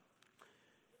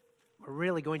We're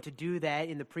really going to do that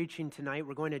in the preaching tonight.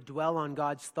 We're going to dwell on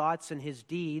God's thoughts and His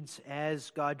deeds as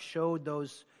God showed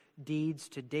those deeds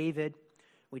to David.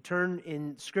 We turn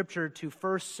in Scripture to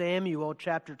 1 Samuel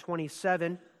chapter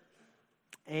 27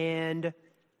 and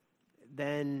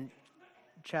then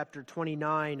chapter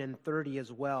 29 and 30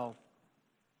 as well.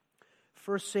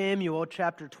 1 Samuel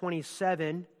chapter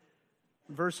 27,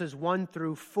 verses 1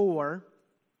 through 4,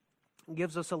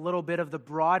 gives us a little bit of the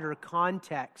broader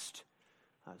context.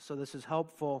 So this is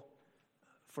helpful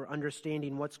for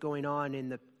understanding what's going on in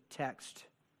the text.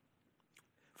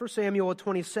 1 Samuel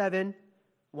 27,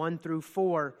 1 through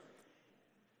 4.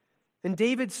 And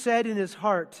David said in his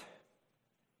heart,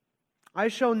 I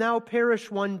shall now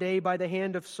perish one day by the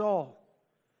hand of Saul.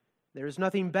 There is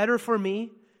nothing better for me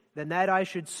than that I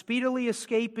should speedily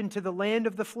escape into the land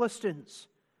of the Philistines.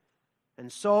 And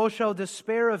Saul shall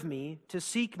despair of me to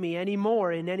seek me any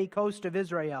more in any coast of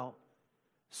Israel.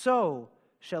 So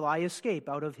shall I escape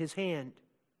out of his hand.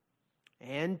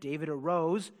 And David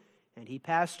arose, and he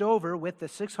passed over with the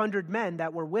 600 men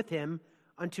that were with him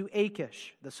unto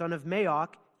Achish, the son of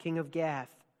Maoch, king of Gath.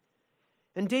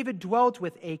 And David dwelt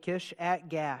with Achish at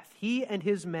Gath, he and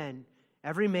his men,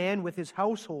 every man with his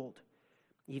household,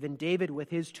 even David with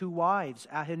his 2 wives,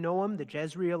 Ahinoam the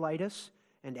Jezreelitess,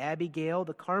 and Abigail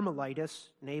the Carmelitess,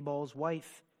 Nabal's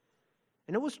wife.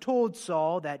 And it was told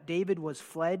Saul that David was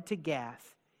fled to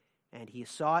Gath, and he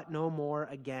sought no more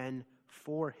again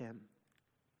for him.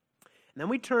 And then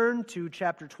we turn to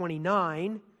chapter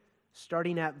 29,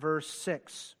 starting at verse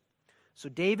 6. So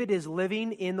David is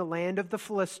living in the land of the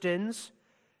Philistines,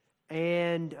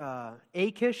 and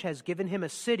Achish has given him a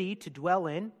city to dwell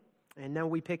in, and now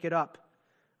we pick it up.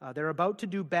 They're about to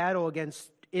do battle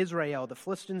against Israel. The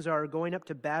Philistines are going up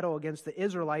to battle against the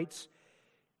Israelites,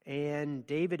 and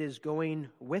David is going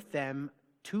with them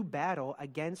to battle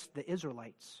against the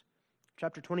Israelites.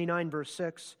 Chapter 29, verse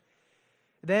 6.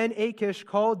 Then Achish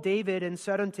called David and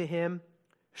said unto him,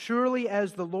 Surely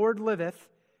as the Lord liveth,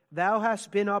 thou hast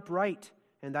been upright,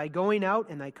 and thy going out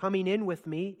and thy coming in with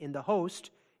me in the host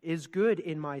is good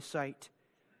in my sight.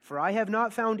 For I have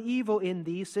not found evil in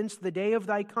thee since the day of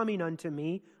thy coming unto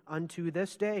me unto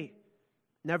this day.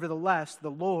 Nevertheless,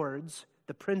 the lords,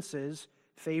 the princes,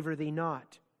 favor thee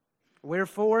not.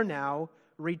 Wherefore now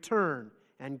return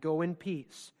and go in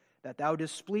peace, that thou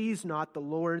displease not the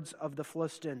lords of the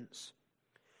Philistines.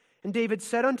 And David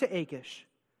said unto Achish,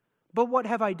 But what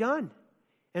have I done?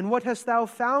 And what hast thou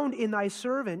found in thy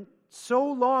servant so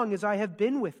long as I have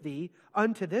been with thee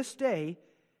unto this day,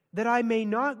 that I may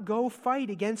not go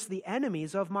fight against the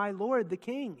enemies of my lord the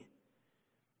king?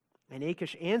 And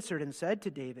Achish answered and said to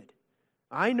David,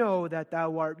 I know that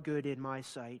thou art good in my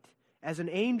sight, as an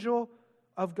angel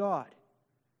of God.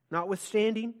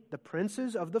 Notwithstanding, the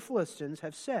princes of the Philistines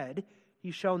have said,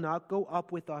 He shall not go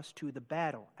up with us to the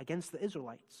battle against the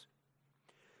Israelites.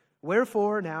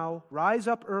 Wherefore now rise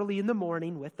up early in the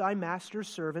morning with thy master's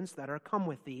servants that are come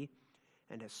with thee,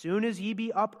 and as soon as ye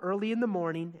be up early in the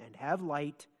morning and have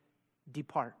light,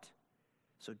 depart.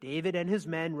 So David and his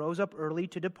men rose up early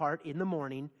to depart in the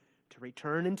morning to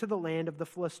return into the land of the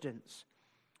Philistines.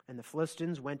 And the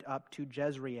Philistines went up to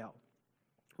Jezreel,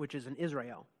 which is in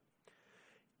Israel.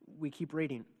 We keep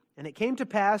reading. And it came to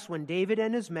pass when David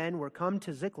and his men were come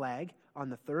to Ziklag on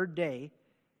the 3rd day,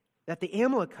 that the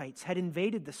Amalekites had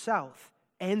invaded the south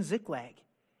and Ziklag,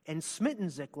 and smitten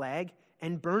Ziklag,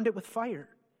 and burned it with fire,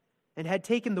 and had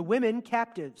taken the women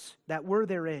captives that were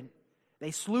therein.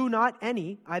 They slew not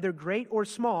any, either great or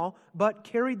small, but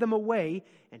carried them away,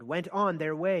 and went on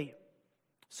their way.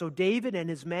 So David and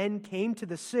his men came to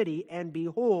the city, and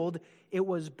behold, it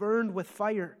was burned with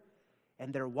fire,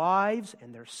 and their wives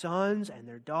and their sons and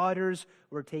their daughters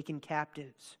were taken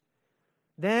captives.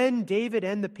 Then David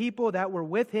and the people that were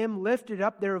with him lifted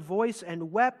up their voice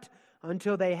and wept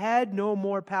until they had no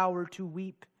more power to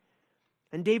weep.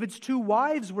 And David's 2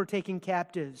 wives were taken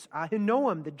captives,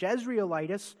 Ahinoam the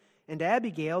Jezreelitess, and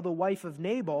Abigail the wife of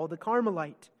Nabal the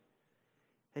Carmelite.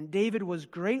 And David was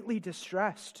greatly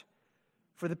distressed,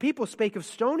 for the people spake of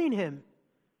stoning him,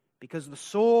 because the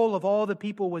soul of all the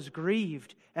people was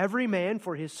grieved, every man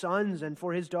for his sons and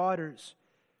for his daughters.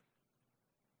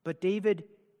 But David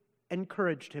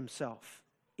encouraged himself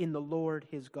in the Lord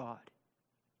his God.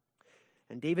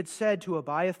 And David said to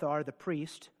Abiathar the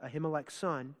priest, Ahimelech's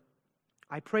son,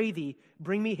 I pray thee,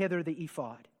 bring me hither the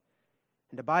ephod.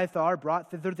 And Abiathar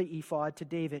brought thither the ephod to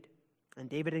David. And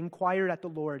David inquired at the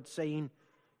Lord, saying,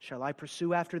 Shall I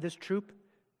pursue after this troop?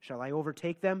 Shall I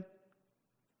overtake them?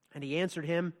 And he answered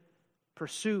him,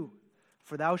 Pursue,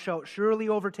 for thou shalt surely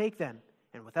overtake them,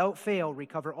 and without fail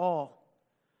recover all.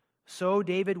 So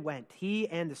David went, he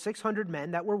and the 600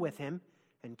 men that were with him,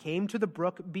 and came to the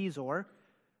brook Bezor,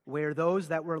 where those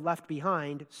that were left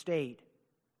behind stayed.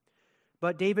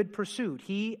 But David pursued,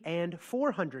 he and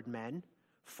 400 men,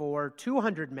 for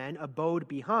 200 men abode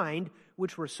behind,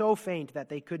 which were so faint that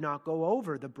they could not go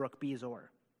over the brook Bezor.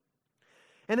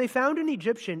 And they found an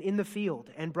Egyptian in the field,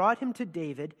 and brought him to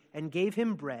David, and gave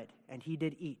him bread, and he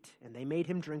did eat, and they made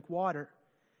him drink water.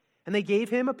 And they gave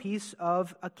him a piece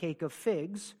of a cake of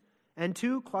figs, and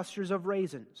 2 clusters of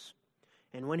raisins.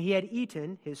 And when he had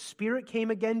eaten, his spirit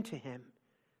came again to him,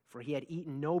 for he had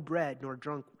eaten no bread, nor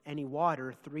drunk any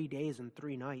water 3 days and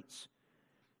 3 nights.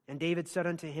 And David said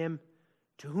unto him,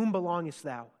 To whom belongest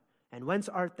thou, and whence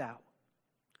art thou?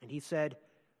 And he said,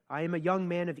 I am a young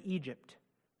man of Egypt,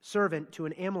 servant to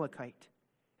an Amalekite,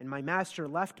 and my master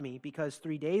left me, because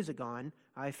 3 days agone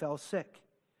I fell sick.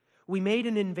 We made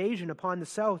an invasion upon the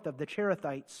south of the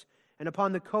Cherethites, and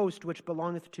upon the coast which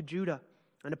belongeth to Judah,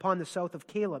 and upon the south of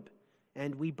Caleb,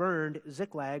 and we burned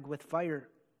Ziklag with fire.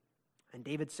 And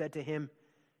David said to him,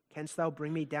 Canst thou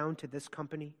bring me down to this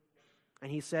company?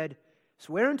 And he said,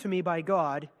 Swear unto me by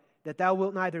God, that thou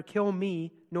wilt neither kill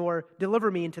me, nor deliver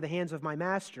me into the hands of my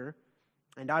master,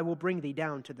 and I will bring thee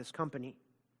down to this company.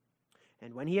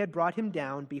 And when he had brought him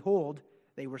down, behold,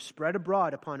 they were spread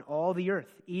abroad upon all the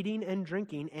earth, eating and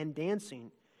drinking and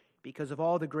dancing, because of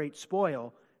all the great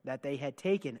spoil that they had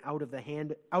taken out of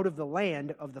the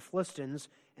land of the Philistines,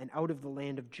 and out of the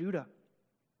land of Judah.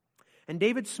 And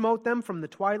David smote them from the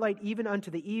twilight even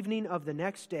unto the evening of the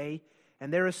next day,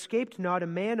 and there escaped not a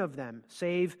man of them,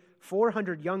 save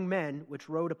 400 young men which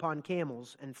rode upon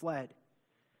camels and fled.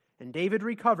 And David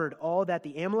recovered all that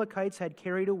the Amalekites had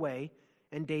carried away,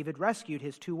 and David rescued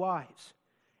his 2 wives.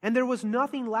 And there was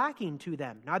nothing lacking to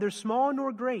them, neither small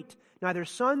nor great, neither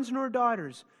sons nor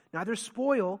daughters, neither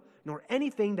spoil nor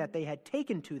anything that they had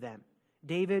taken to them.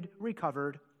 David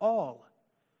recovered all.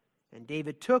 And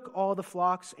David took all the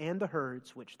flocks and the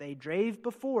herds which they drave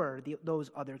before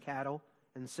those other cattle,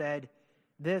 and said,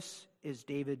 This is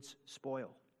David's spoil.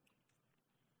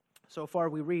 So far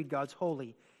we read God's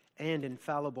holy and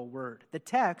infallible word. The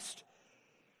text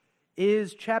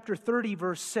is chapter 30,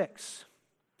 verse 6,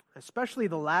 especially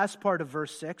the last part of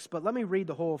verse 6, but let me read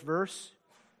the whole verse.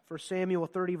 1 Samuel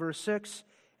 30, verse 6,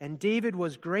 And David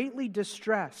was greatly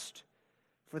distressed,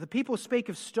 for the people spake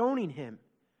of stoning him,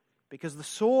 because the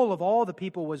soul of all the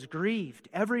people was grieved,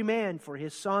 every man for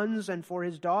his sons and for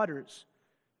his daughters.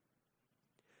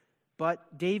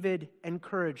 But David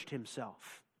encouraged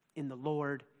himself in the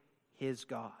Lord his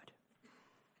God.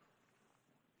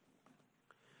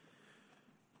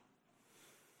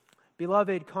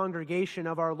 Beloved congregation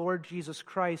of our Lord Jesus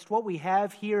Christ, what we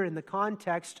have here in the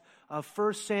context of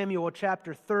 1 Samuel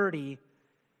chapter 30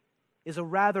 is a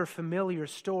rather familiar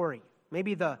story.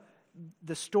 Maybe the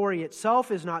story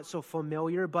itself is not so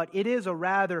familiar, but it is a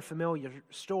rather familiar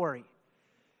story.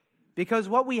 Because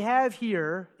what we have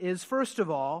here is, first of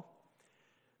all,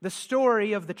 the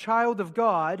story of the child of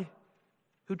God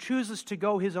who chooses to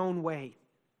go his own way.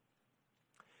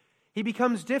 He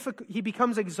becomes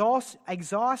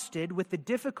exhausted with the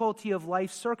difficulty of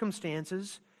life's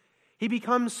circumstances. He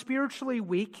becomes spiritually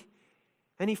weak,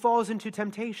 and he falls into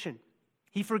temptation.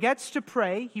 He forgets to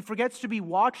pray, he forgets to be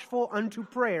watchful unto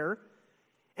prayer,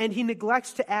 and he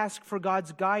neglects to ask for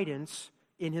God's guidance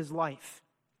in his life.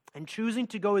 And choosing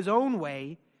to go his own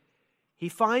way, he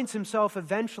finds himself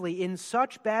eventually in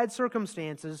such bad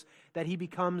circumstances that he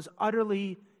becomes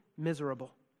utterly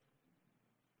miserable.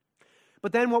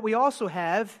 But then what we also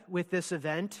have with this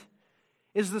event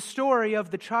is the story of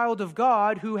the child of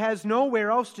God who has nowhere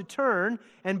else to turn,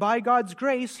 and by God's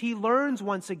grace, he learns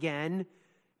once again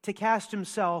to cast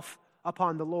himself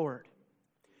upon the Lord.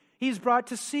 He's brought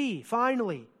to see,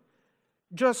 finally,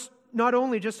 not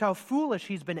only just how foolish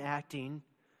he's been acting,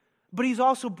 but he's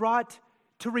also brought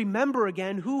to remember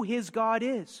again who his God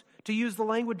is. To use the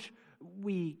language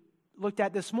we looked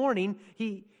at this morning,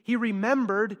 he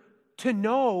remembered to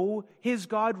know his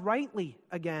God rightly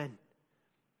again.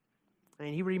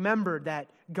 And he remembered that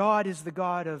God is the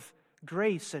God of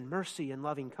grace and mercy and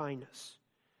loving kindness.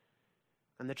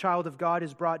 And the child of God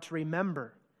is brought to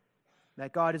remember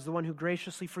that God is the one who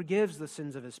graciously forgives the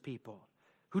sins of his people,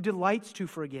 who delights to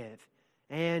forgive,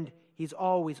 and he's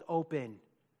always open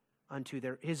unto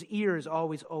his ear is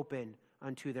always open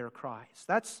unto their cries.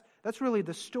 That's really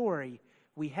the story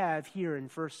we have here in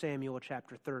 1 Samuel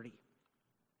chapter 30.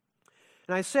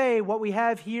 And I say what we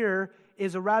have here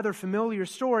is a rather familiar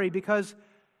story because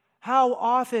how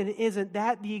often isn't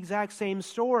that the exact same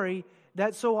story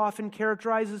that so often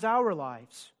characterizes our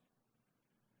lives?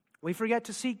 We forget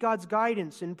to seek God's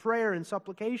guidance in prayer and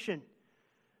supplication.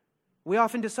 We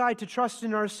often decide to trust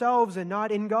in ourselves and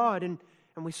not in God, and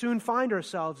And we soon find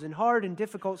ourselves in hard and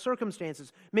difficult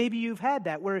circumstances. Maybe you've had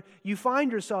that, where you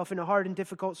find yourself in a hard and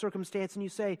difficult circumstance and you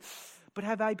say, but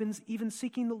have I been even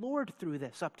seeking the Lord through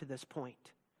this up to this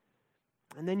point?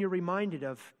 And then you're reminded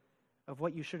of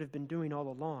what you should have been doing all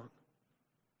along.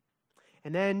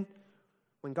 And then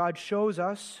when God shows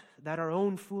us that our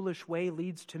own foolish way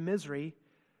leads to misery,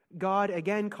 God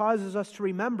again causes us to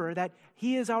remember that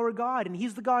He is our God, and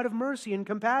He's the God of mercy and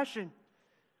compassion.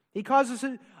 He causes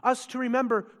us to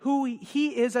remember who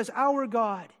He is as our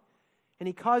God, and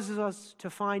He causes us to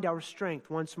find our strength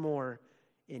once more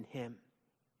in Him.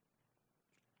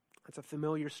 That's a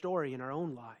familiar story in our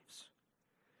own lives.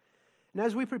 And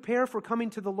as we prepare for coming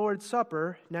to the Lord's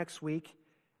Supper next week,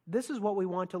 this is what we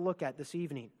want to look at this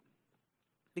evening.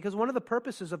 Because one of the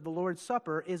purposes of the Lord's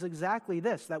Supper is exactly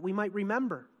this, that we might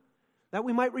remember. That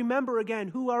we might remember again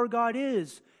who our God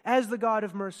is as the God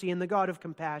of mercy and the God of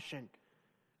compassion.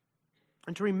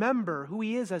 And to remember who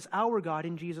He is as our God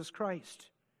in Jesus Christ.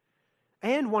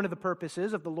 And one of the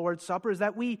purposes of the Lord's Supper is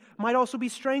that we might also be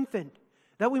strengthened.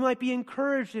 That we might be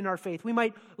encouraged in our faith. We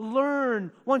might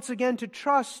learn once again to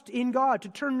trust in God, to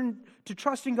turn to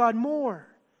trusting God more.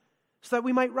 So that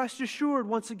we might rest assured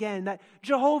once again that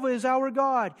Jehovah is our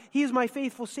God. He is my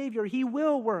faithful Savior. He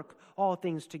will work all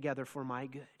things together for my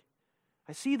good.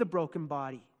 I see the broken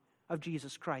body of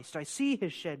Jesus Christ. I see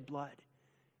His shed blood.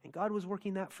 And God was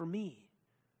working that for me.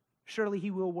 Surely He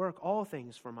will work all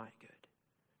things for my good.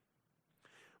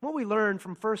 What we learn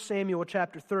from 1 Samuel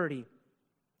chapter 30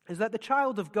 is that the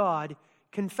child of God,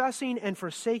 confessing and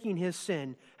forsaking his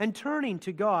sin and turning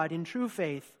to God in true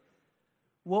faith,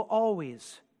 will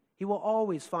always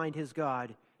find his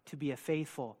God to be a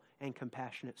faithful and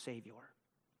compassionate Savior.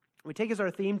 We take as our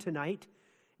theme tonight,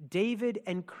 David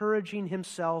encouraging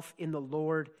himself in the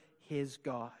Lord his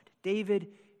God. David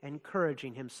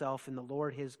encouraging himself in the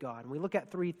Lord his God. And we look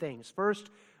at three things. First,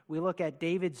 we look at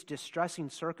David's distressing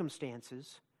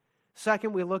circumstances.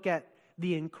 Second, we look at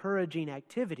the encouraging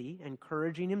activity,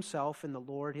 encouraging himself in the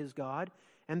Lord his God.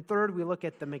 And third, we look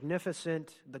at the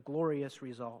magnificent, the glorious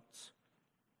results.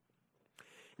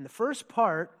 In the first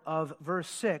part of verse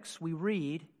 6, we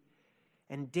read,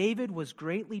 "And David was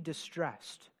greatly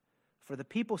distressed, for the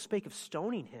people spake of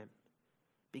stoning him,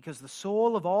 because the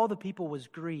soul of all the people was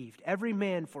grieved, every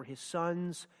man for his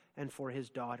sons and for his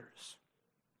daughters."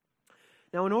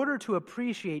 Now, in order to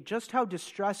appreciate just how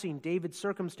distressing David's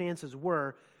circumstances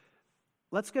were,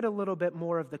 let's get a little bit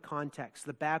more of the context,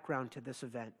 the background to this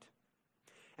event.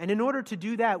 And in order to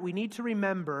do that, we need to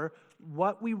remember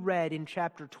what we read in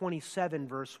chapter 27,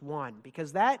 verse 1,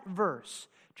 because that verse,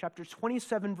 chapter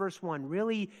 27, verse 1,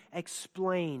 really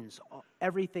explains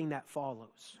everything that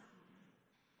follows.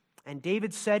 "And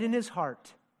David said in his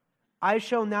heart, I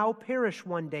shall now perish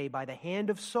one day by the hand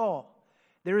of Saul.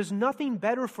 There is nothing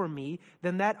better for me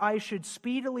than that I should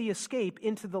speedily escape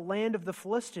into the land of the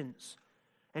Philistines.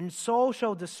 And Saul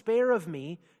shall despair of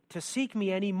me to seek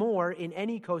me any more in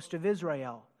any coast of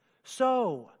Israel.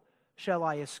 So shall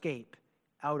I escape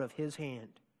out of his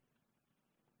hand."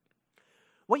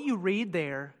 What you read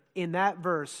there in that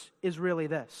verse is really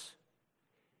this.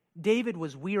 David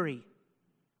was weary.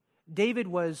 David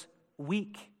was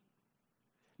weak.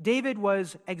 David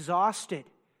was exhausted,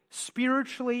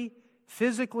 spiritually,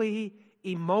 physically,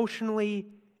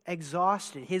 emotionally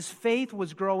exhausted. His faith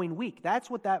was growing weak. That's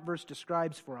what that verse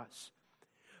describes for us.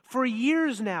 For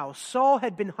years now, Saul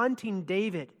had been hunting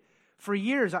David. For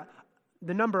years,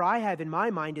 the number I have in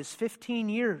my mind is 15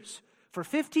 years. For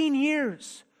 15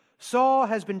 years, Saul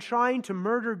has been trying to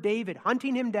murder David,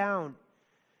 hunting him down.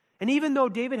 And even though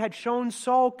David had shown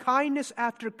Saul kindness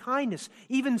after kindness,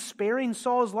 even sparing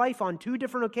Saul's life on 2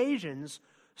 different occasions,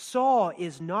 Saul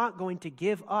is not going to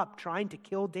give up trying to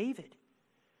kill David.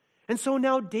 And so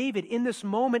now David, in this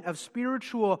moment of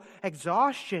spiritual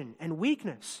exhaustion and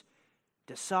weakness,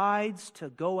 decides to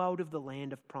go out of the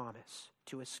land of promise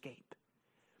to escape.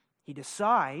 He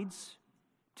decides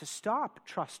to stop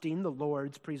trusting the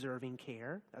Lord's preserving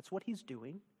care. That's what he's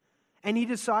doing. And he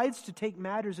decides to take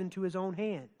matters into his own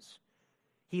hands.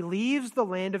 He leaves the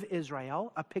land of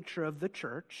Israel, a picture of the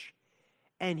church,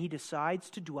 and he decides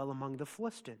to dwell among the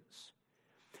Philistines.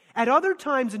 At other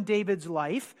times in David's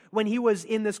life, when he was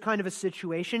in this kind of a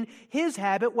situation, his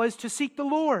habit was to seek the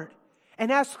Lord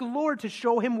and ask the Lord to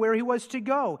show him where he was to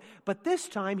go. But this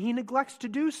time, he neglects to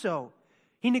do so.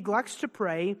 He neglects to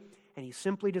pray, and he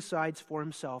simply decides for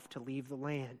himself to leave the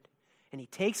land. And he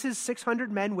takes his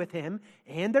 600 men with him,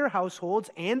 and their households,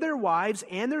 and their wives,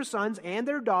 and their sons, and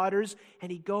their daughters, and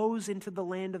he goes into the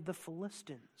land of the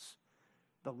Philistines,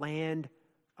 the land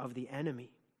of the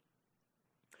enemy.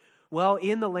 Well,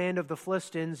 in the land of the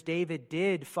Philistines, David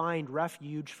did find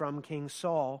refuge from King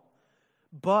Saul.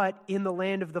 But in the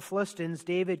land of the Philistines,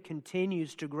 David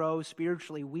continues to grow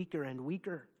spiritually weaker and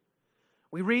weaker.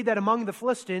 We read that among the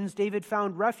Philistines, David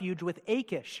found refuge with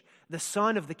Achish, the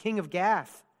son of the king of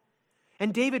Gath.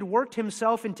 And David worked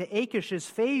himself into Achish's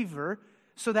favor,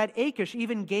 so that Achish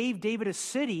even gave David a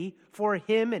city for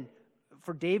him and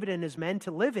for David and his men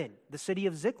to live in, the city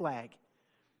of Ziklag.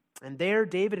 And there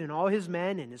David and all his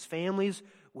men and his families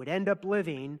would end up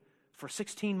living for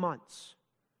 16 months.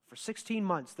 For 16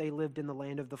 months they lived in the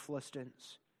land of the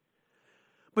Philistines.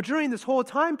 But during this whole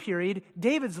time period,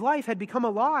 David's life had become a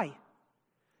lie.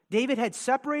 David had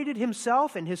separated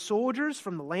himself and his soldiers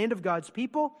from the land of God's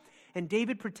people, and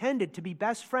David pretended to be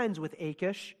best friends with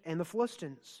Achish and the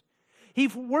Philistines. He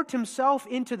worked himself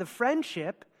into the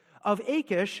friendship of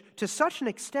Achish to such an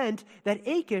extent that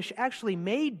Achish actually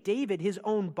made David his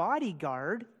own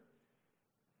bodyguard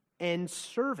and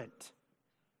servant.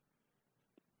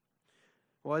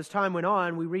 Well, as time went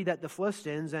on, we read that the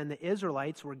Philistines and the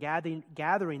Israelites were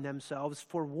gathering themselves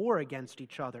for war against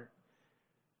each other.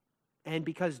 And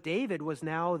because David was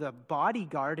now the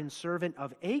bodyguard and servant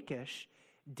of Achish,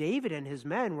 David and his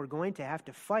men were going to have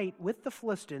to fight with the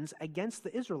Philistines against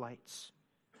the Israelites.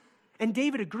 And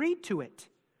David agreed to it.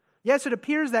 Yes, it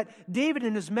appears that David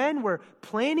and his men were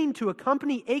planning to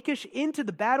accompany Achish into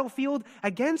the battlefield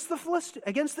against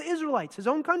the Israelites, his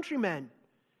own countrymen.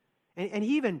 And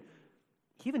he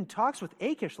even talks with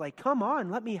Achish like, come on,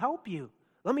 let me help you.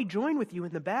 Let me join with you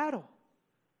in the battle.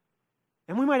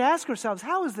 And we might ask ourselves,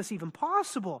 how is this even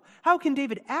possible? How can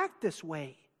David act this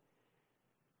way?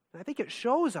 And I think it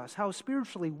shows us how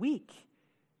spiritually weak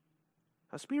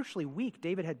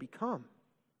David had become.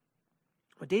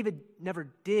 But David never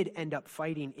did end up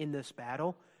fighting in this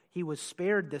battle. He was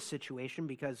spared this situation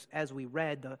because, as we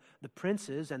read, the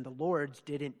princes and the lords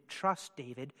didn't trust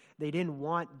David. They didn't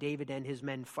want David and his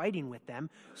men fighting with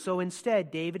them. So instead,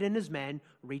 David and his men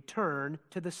returned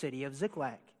to the city of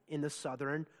Ziklag in the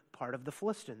southern part of the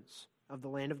Philistines, of the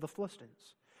land of the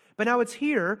Philistines. But now it's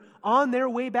here, on their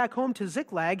way back home to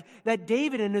Ziklag, that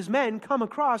David and his men come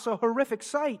across a horrific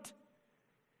sight.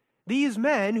 These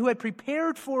men who had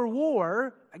prepared for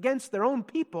war against their own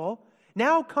people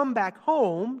now come back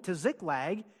home to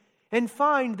Ziklag and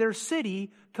find their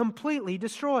city completely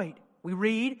destroyed. We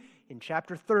read in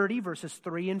chapter 30, verses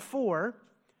 3 and 4,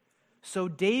 "So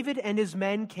David and his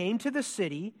men came to the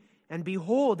city, and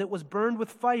behold, it was burned with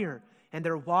fire, and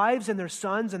their wives and their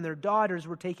sons and their daughters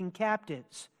were taken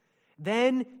captives.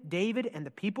 Then David and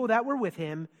the people that were with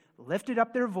him lifted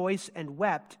up their voice and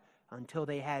wept until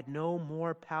they had no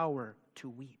more power to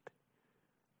weep."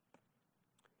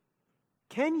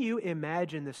 Can you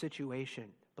imagine the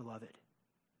situation, beloved?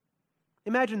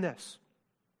 Imagine this.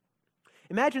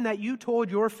 Imagine that you told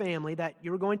your family that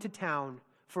you were going to town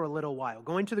for a little while,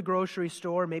 going to the grocery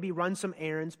store, maybe run some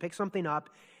errands, pick something up,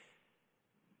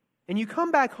 and you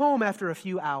come back home after a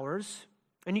few hours,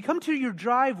 and you come to your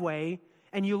driveway,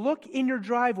 and you look in your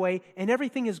driveway, and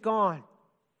everything is gone.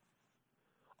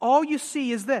 All you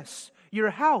see is this: your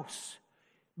house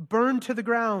burned to the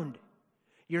ground.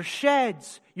 Your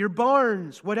sheds, your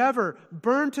barns, whatever,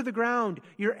 burned to the ground.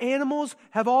 Your animals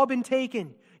have all been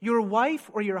taken. Your wife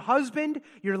or your husband,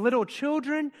 your little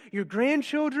children, your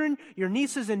grandchildren, your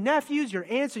nieces and nephews, your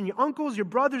aunts and your uncles, your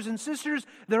brothers and sisters,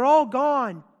 they're all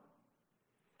gone.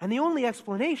 And the only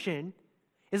explanation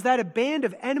is that a band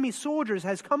of enemy soldiers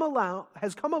has come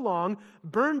along,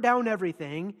 burned down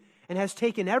everything, and has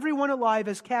taken everyone alive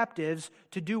as captives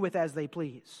to do with as they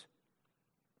please.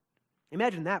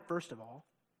 Imagine that, first of all.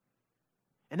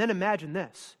 And then imagine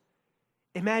this.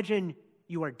 Imagine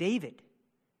you are David,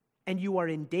 and you are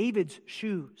in David's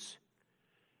shoes.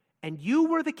 And you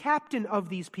were the captain of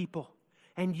these people.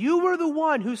 And you were the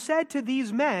one who said to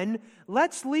these men,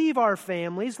 let's leave our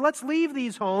families, let's leave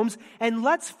these homes, and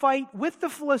let's fight with the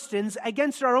Philistines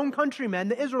against our own countrymen,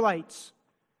 the Israelites.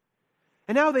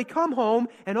 And now they come home,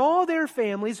 and all their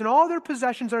families and all their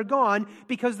possessions are gone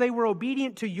because they were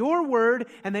obedient to your word,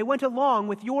 and they went along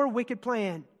with your wicked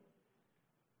plan.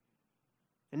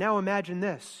 And now imagine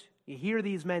this. You hear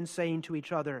these men saying to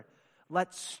each other,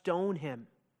 let's stone him.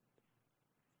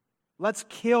 Let's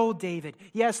kill David.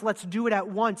 Yes, let's do it at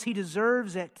once. He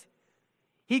deserves it.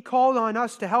 He called on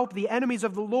us to help the enemies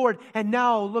of the Lord, and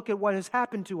now look at what has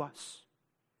happened to us.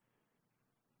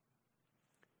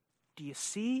 Do you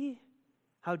see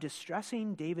how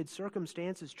distressing David's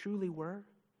circumstances truly were?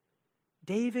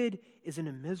 David is in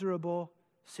a miserable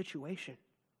situation.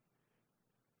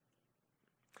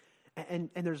 And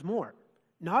there's more.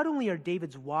 Not only are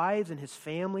David's wives and his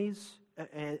families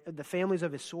and the families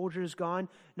of his soldiers gone,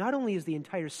 not only is the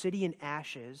entire city in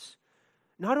ashes,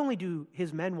 not only do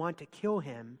his men want to kill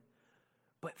him,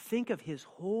 but think of his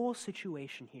whole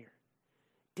situation here.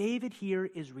 David here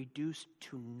is reduced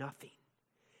to nothing.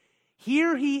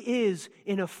 Here he is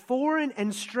in a foreign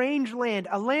and strange land,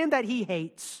 a land that he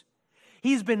hates.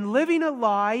 He's been living a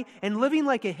lie and living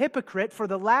like a hypocrite for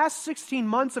the last 16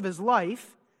 months of his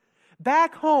life.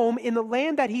 Back home in the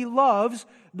land that he loves,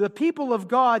 the people of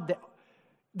God,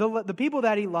 the people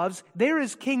that he loves, there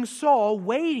is King Saul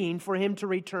waiting for him to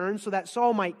return so that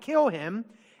Saul might kill him.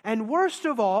 And worst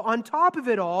of all, on top of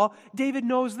it all, David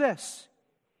knows this.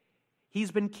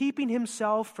 He's been keeping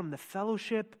himself from the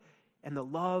fellowship and the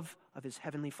love of his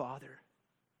heavenly Father.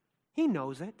 He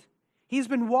knows it. He's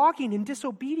been walking in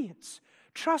disobedience,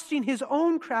 trusting his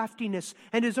own craftiness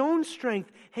and his own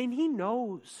strength, and he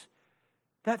knows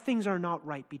that things are not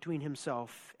right between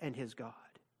himself and his God.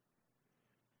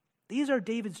 These are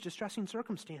David's distressing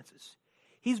circumstances.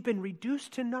 He's been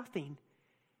reduced to nothing,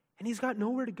 and he's got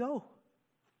nowhere to go.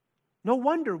 No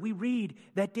wonder we read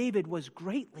that David was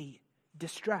greatly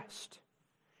distressed.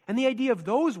 And the idea of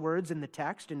those words in the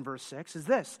text in verse 6 is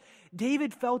this: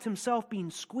 David felt himself being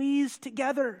squeezed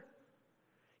together.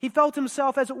 He felt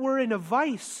himself, as it were, in a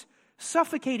vice,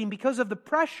 suffocating because of the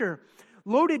pressure,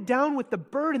 loaded down with the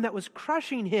burden that was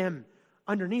crushing him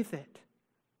underneath it.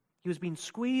 He was being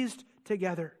squeezed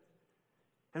together.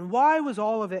 And why was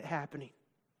all of it happening?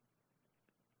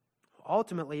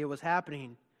 Ultimately, it was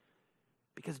happening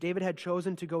because David had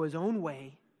chosen to go his own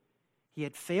way. He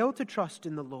had failed to trust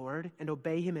in the Lord and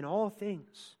obey him in all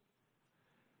things.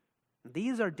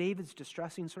 These are David's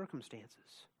distressing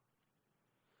circumstances.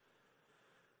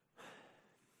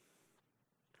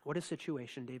 What a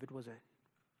situation David was in.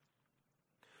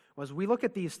 Well, as we look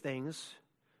at these things,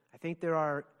 I think there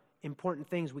are important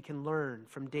things we can learn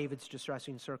from David's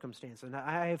distressing circumstances. And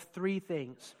I have 3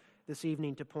 things this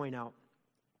evening to point out.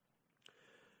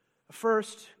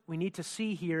 First, we need to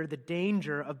see here the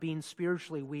danger of being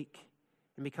spiritually weak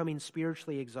and becoming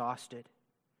spiritually exhausted.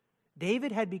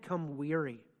 David had become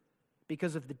weary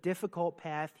because of the difficult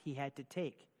path he had to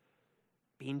take,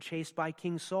 being chased by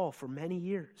King Saul for many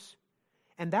years.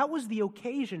 And that was the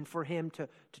occasion for him to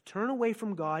turn away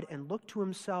from God and look to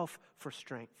himself for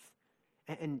strength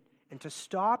and to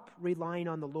stop relying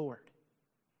on the Lord.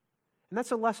 And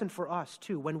that's a lesson for us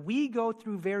too. When we go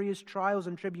through various trials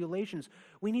and tribulations,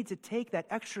 we need to take that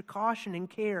extra caution and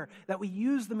care that we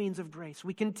use the means of grace.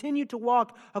 We continue to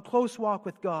walk a close walk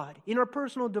with God in our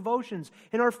personal devotions,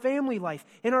 in our family life,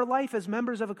 in our life as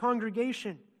members of a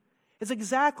congregation. It's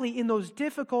exactly in those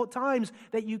difficult times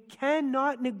that you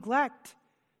cannot neglect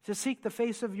to seek the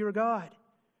face of your God.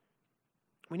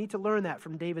 We need to learn that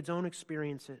from David's own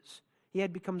experiences. He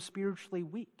had become spiritually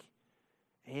weak,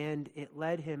 and it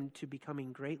led him to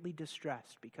becoming greatly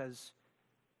distressed because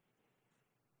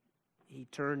he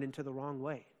turned into the wrong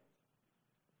way.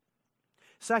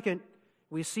 Second,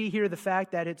 we see here the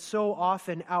fact that it's so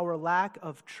often our lack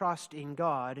of trust in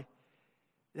God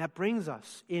that brings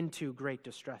us into great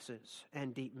distresses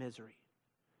and deep misery.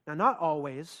 Now, not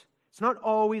always. It's not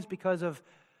always because of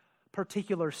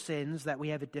particular sins that we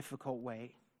have a difficult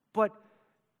way, but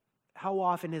how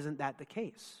often isn't that the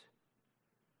case?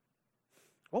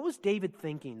 What was David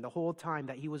thinking the whole time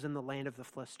that he was in the land of the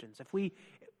Philistines?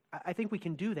 I think we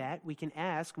can do that. We can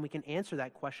ask and we can answer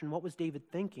that question. What was David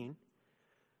thinking?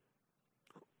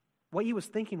 What he was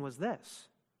thinking was this: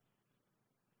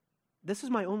 this is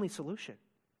my only solution.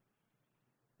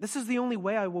 This is the only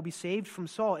way I will be saved from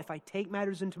Saul if I take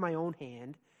matters into my own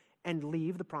hand and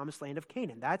leave the promised land of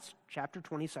Canaan. That's chapter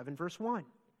 27, verse 1.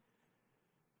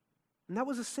 And that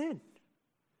was a sin.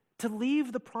 To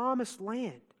leave the promised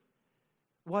land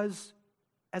was,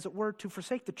 as it were, to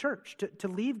forsake the church, to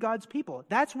leave God's people.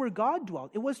 That's where God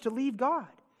dwelt. It was to leave God.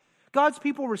 God's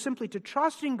people were simply to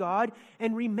trust in God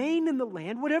and remain in the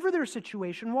land, whatever their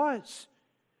situation was.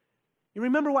 You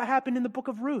remember what happened in the book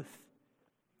of Ruth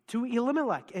to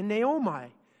Elimelech and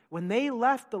Naomi when they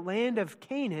left the land of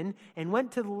Canaan and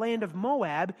went to the land of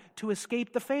Moab to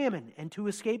escape the famine and to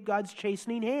escape God's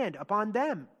chastening hand upon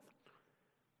them.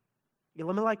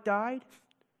 Elimelech died,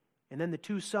 and then the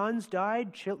 2 sons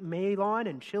died, Mahlon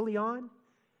and Chilion,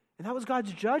 and that was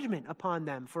God's judgment upon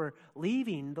them for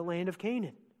leaving the land of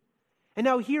Canaan. And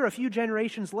now here, a few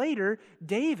generations later,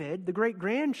 David, the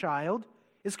great-grandchild,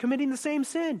 is committing the same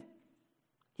sin.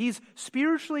 He's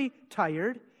spiritually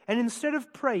tired, and instead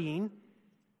of praying,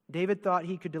 David thought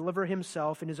he could deliver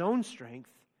himself in his own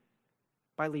strength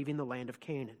by leaving the land of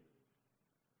Canaan.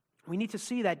 We need to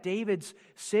see that David's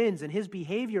sins and his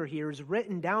behavior here is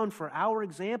written down for our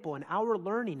example and our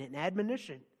learning and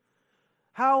admonition.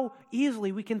 How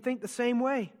easily we can think the same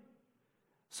way.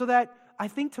 So that I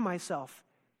think to myself,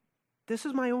 this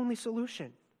is my only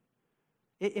solution.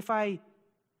 If I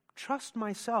trust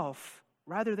myself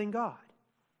rather than God.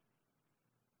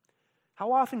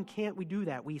 How often can't we do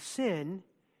that? We sin,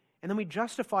 and then we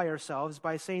justify ourselves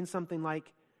by saying something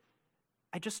like,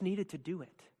 I just needed to do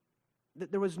it.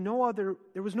 There was no other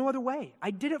way.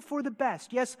 I did it for the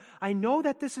best. Yes, I know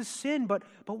that this is sin, but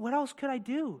what else could I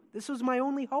do? This was my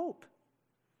only hope.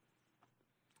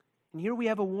 And here we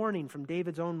have a warning from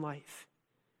David's own life.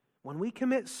 When we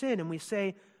commit sin and we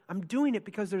say, I'm doing it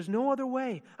because there's no other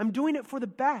way. I'm doing it for the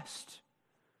best.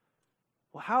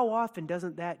 Well, how often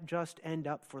doesn't that just end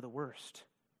up for the worst?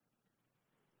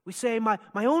 We say, my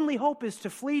only hope is to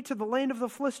flee to the land of the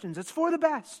Philistines. It's for the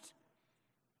best.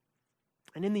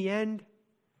 And in the end,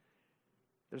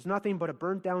 there's nothing but a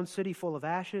burnt down city full of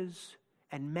ashes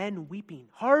and men weeping,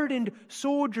 hardened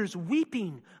soldiers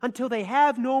weeping until they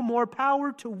have no more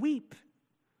power to weep.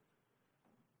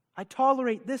 I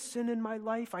tolerate this sin in my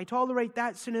life. I tolerate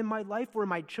that sin in my life or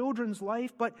my children's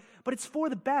life, but it's for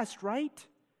the best, right?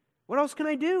 What else can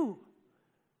I do?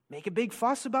 Make a big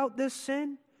fuss about this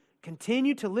sin?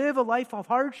 Continue to live a life of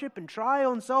hardship and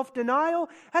trial and self-denial?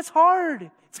 That's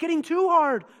hard. It's getting too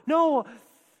hard. No,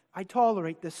 I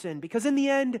tolerate this sin because in the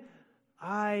end,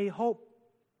 I hope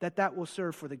that will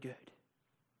serve for the good.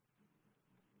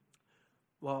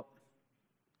 Well,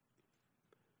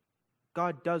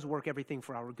 God does work everything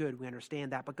for our good. We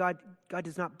understand that. But God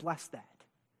does not bless that.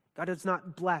 God does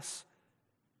not bless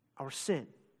our sin.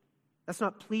 That's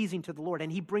not pleasing to the Lord.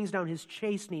 And He brings down His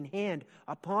chastening hand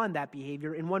upon that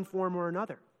behavior in one form or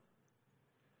another.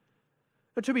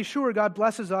 But to be sure, God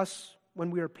blesses us when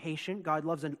we are patient. God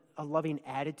loves a loving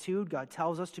attitude. God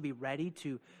tells us to be ready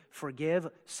to forgive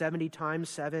 70 times,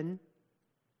 7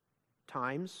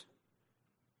 times.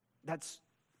 That's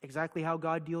exactly how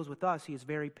God deals with us. He is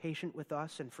very patient with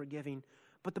us and forgiving.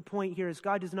 But the point here is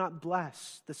God does not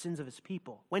bless the sins of His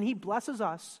people. When He blesses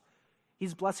us,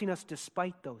 He's blessing us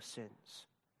despite those sins.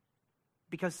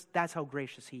 Because that's how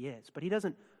gracious He is. But He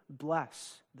doesn't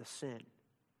bless the sin.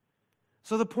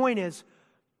 So the point is,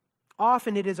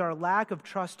 often it is our lack of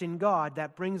trust in God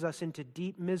that brings us into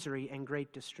deep misery and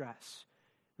great distress.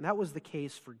 And that was the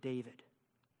case for David.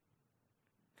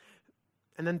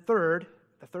 And then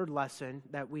the third lesson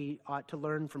that we ought to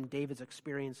learn from David's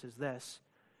experience is this.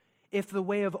 If the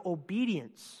way of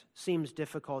obedience seems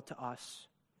difficult to us,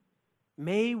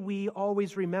 may we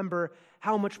always remember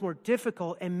how much more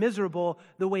difficult and miserable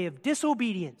the way of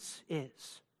disobedience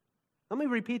is. Let me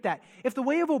repeat that. If the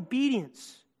way of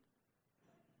obedience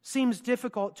seems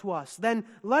difficult to us, then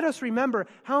let us remember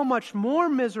how much more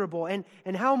miserable and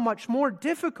how much more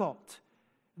difficult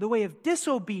the way of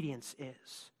disobedience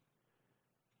is.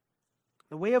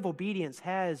 The way of obedience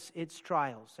has its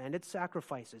trials and its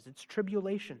sacrifices, its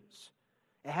tribulations.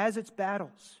 It has its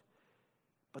battles.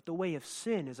 But the way of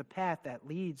sin is a path that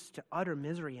leads to utter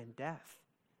misery and death.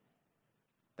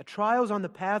 The trials on the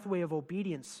pathway of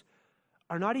obedience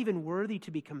are not even worthy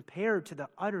to be compared to the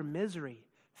utter misery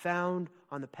found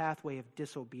on the pathway of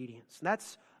disobedience. And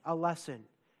that's a lesson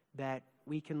that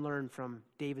we can learn from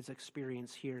David's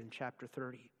experience here in chapter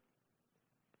 30.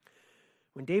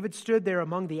 When David stood there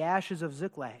among the ashes of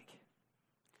Ziklag,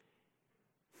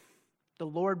 the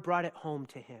Lord brought it home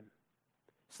to him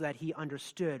so that he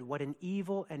understood what an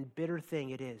evil and bitter thing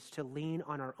it is to lean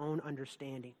on our own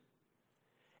understanding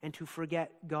and to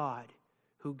forget God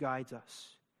who guides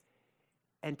us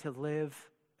and to live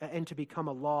and to become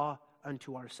a law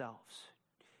unto ourselves.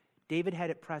 David had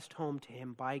it pressed home to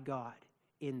him by God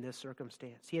in this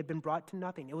circumstance. He had been brought to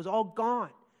nothing. It was all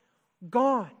gone.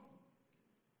 Gone.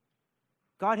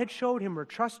 God had showed him where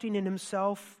trusting in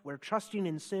himself, where trusting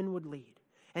in sin would lead.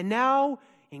 And now,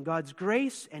 in God's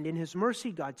grace and in His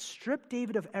mercy, God stripped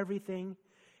David of everything.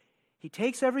 He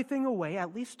takes everything away,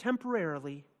 at least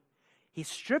temporarily. He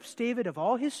strips David of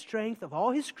all his strength, of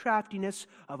all his craftiness,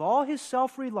 of all his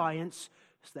self-reliance,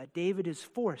 so that David is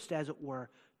forced, as it were,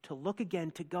 to look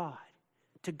again to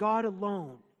God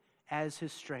alone as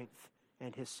his strength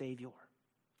and his Savior.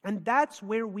 And that's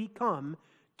where we come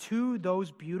to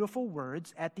those beautiful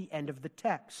words at the end of the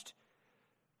text.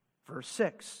 Verse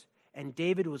 6, and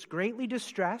David was greatly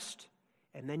distressed,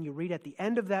 and then you read at the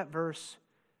end of that verse,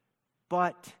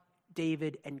 but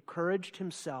David encouraged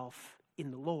himself in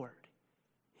the Lord,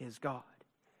 his God.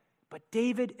 But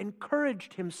David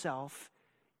encouraged himself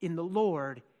in the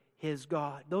Lord, his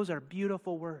God. Those are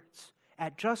beautiful words.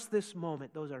 At just this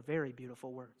moment, those are very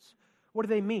beautiful words. What do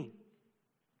they mean?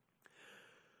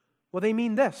 Well, they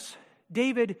mean this.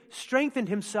 David strengthened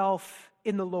himself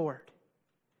in the Lord.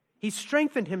 He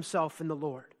strengthened himself in the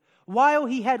Lord. While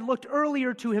he had looked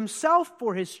earlier to himself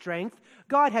for his strength,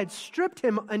 God had stripped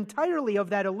him entirely of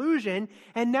that illusion,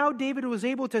 and now David was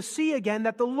able to see again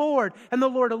that the Lord and the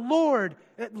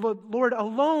Lord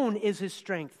alone is his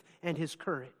strength and his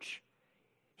courage.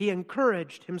 He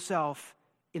encouraged himself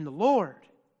in the Lord.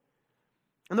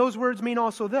 And those words mean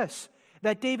also this,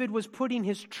 that David was putting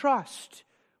his trust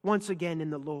once again in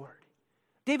the Lord.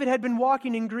 David had been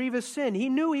walking in grievous sin. He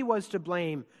knew he was to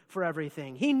blame for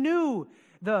everything. He knew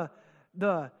the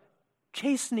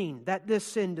chastening that this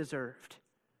sin deserved.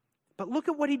 But look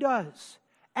at what he does.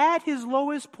 At his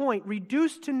lowest point,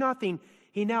 reduced to nothing,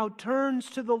 he now turns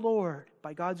to the Lord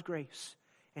by God's grace,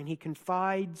 and he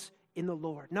confides in the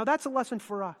Lord. Now that's a lesson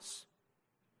for us.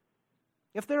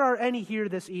 If there are any here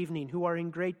this evening who are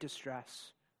in great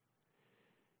distress,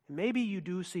 maybe you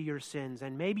do see your sins,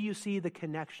 and maybe you see the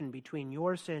connection between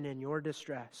your sin and your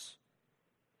distress,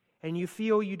 and you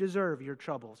feel you deserve your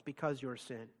troubles because of your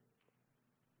sin.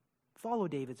 Follow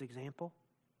David's example.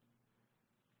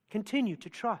 Continue to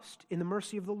trust in the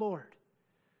mercy of the Lord.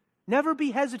 Never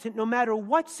be hesitant no matter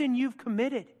what sin you've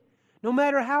committed. No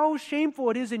matter how shameful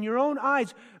it is in your own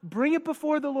eyes, bring it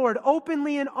before the Lord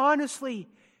openly and honestly,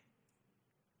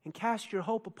 and cast your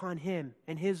hope upon Him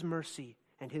and His mercy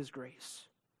and His grace.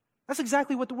 That's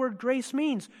exactly what the word grace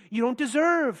means. You don't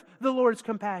deserve the Lord's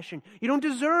compassion. You don't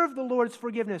deserve the Lord's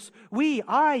forgiveness.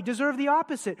 I deserve the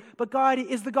opposite. But God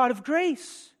is the God of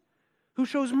grace who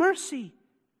shows mercy.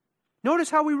 Notice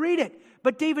how we read it.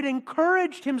 But David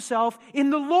encouraged himself in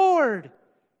the Lord.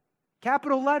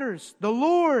 Capital letters. The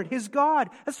Lord, his God.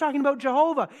 That's talking about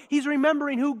Jehovah. He's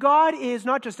remembering who God is,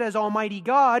 not just as Almighty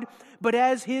God, but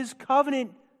as his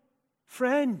covenant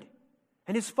friend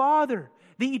and his Father,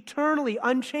 the eternally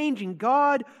unchanging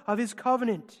God of his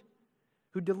covenant,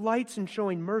 who delights in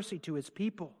showing mercy to his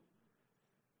people.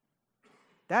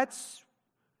 That's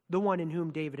the one in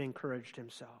whom David encouraged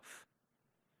himself.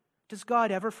 Does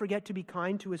God ever forget to be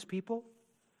kind to his people?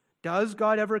 Does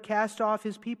God ever cast off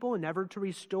his people and never to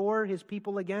restore his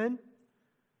people again?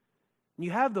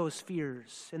 You have those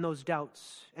fears and those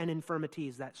doubts and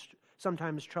infirmities that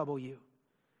sometimes trouble you.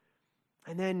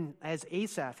 And then, as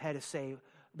Asaph had to say,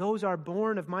 those are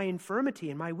born of my infirmity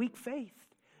and my weak faith.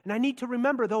 And I need to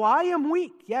remember, though I am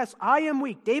weak, yes, I am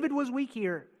weak. David was weak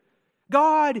here.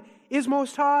 God is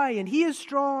most high and He is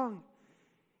strong.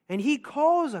 And He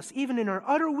calls us, even in our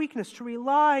utter weakness, to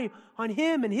rely on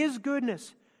Him and His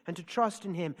goodness and to trust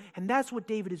in Him. And that's what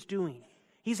David is doing.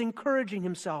 He's encouraging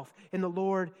himself in the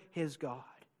Lord his God.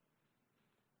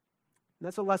 And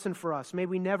that's a lesson for us. May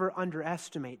we never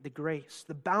underestimate the grace,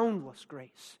 the boundless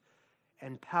grace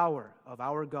and power of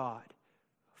our God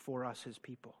for us, His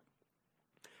people.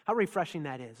 How refreshing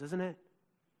that is, isn't it?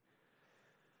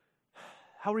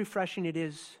 How refreshing it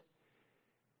is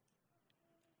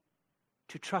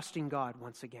to trust in God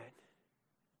once again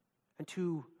and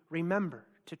to remember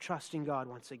to trust in God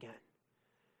once again.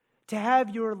 To have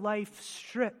your life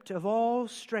stripped of all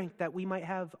strength that we might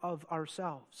have of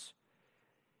ourselves.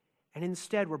 And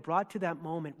instead, we're brought to that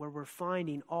moment where we're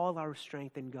finding all our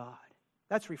strength in God.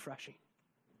 That's refreshing.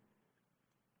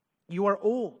 You are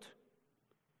old,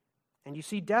 and you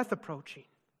see death approaching,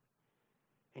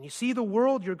 and you see the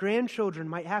world your grandchildren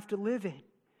might have to live in.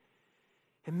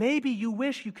 And maybe you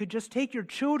wish you could just take your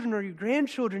children or your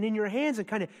grandchildren in your hands and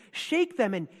kind of shake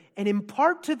them and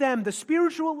impart to them the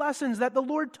spiritual lessons that the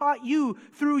Lord taught you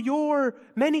through your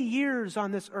many years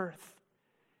on this earth.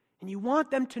 And you want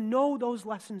them to know those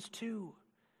lessons too.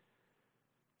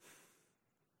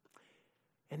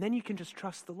 And then you can just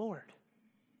trust the Lord.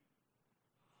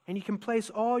 And you can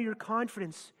place all your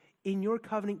confidence in your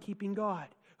covenant-keeping God,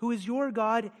 who is your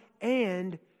God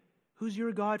and who's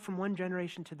your God from one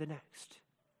generation to the next,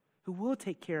 who will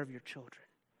take care of your children,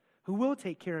 who will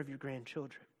take care of your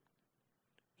grandchildren.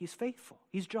 He's faithful.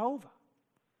 He's Jehovah.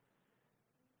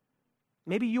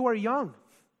 Maybe you are young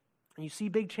and you see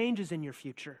big changes in your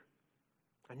future.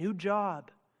 A new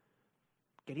job,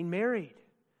 getting married,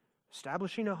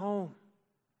 establishing a home.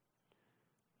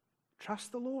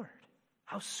 Trust the Lord.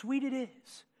 How sweet it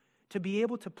is to be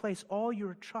able to place all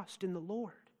your trust in the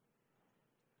Lord.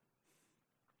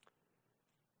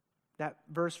 That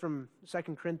verse from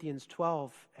 2 Corinthians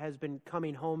 12 has been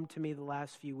coming home to me the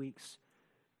last few weeks.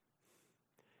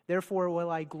 Therefore will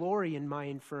I glory in my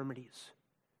infirmities,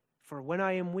 for when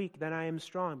I am weak, then I am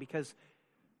strong, because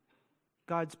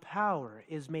God's power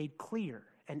is made clear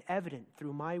and evident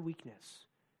through my weakness.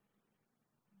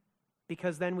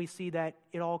 Because then we see that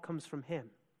it all comes from Him.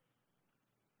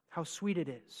 How sweet it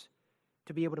is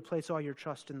to be able to place all your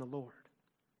trust in the Lord.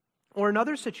 Or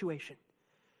another situation.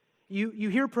 You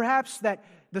hear perhaps that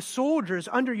the soldiers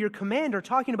under your command are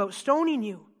talking about stoning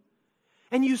you.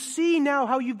 And you see now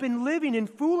how you've been living in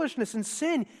foolishness and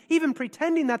sin, even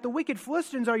pretending that the wicked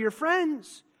Philistines are your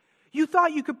friends. You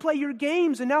thought you could play your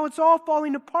games, and now it's all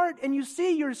falling apart, and you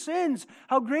see your sins,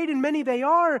 how great and many they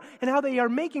are, and how they are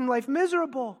making life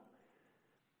miserable.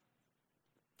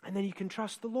 And then you can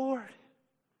trust the Lord.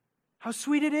 How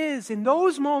sweet it is in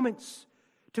those moments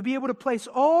to be able to place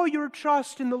all your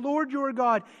trust in the Lord your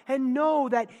God and know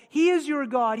that He is your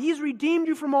God. He's redeemed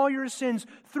you from all your sins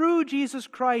through Jesus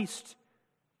Christ,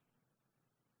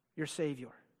 your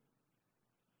Savior.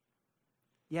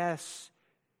 Yes,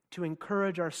 to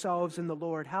encourage ourselves in the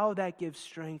Lord, how that gives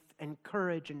strength and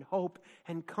courage and hope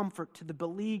and comfort to the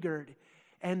beleaguered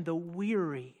and the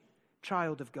weary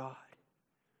child of God.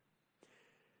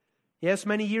 Yes,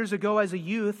 many years ago as a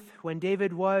youth, when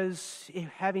David was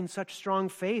having such strong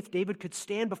faith, David could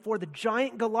stand before the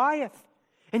giant Goliath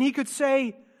and he could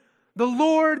say, "The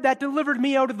Lord that delivered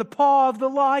me out of the paw of the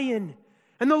lion,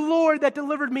 and the Lord that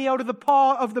delivered me out of the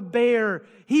paw of the bear,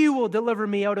 He will deliver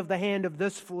me out of the hand of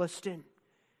this Philistine."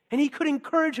 And he could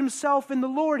encourage himself in the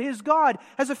Lord his God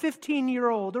as a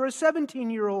 15-year-old or a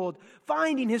 17-year-old,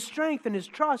 finding his strength and his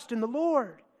trust in the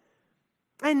Lord.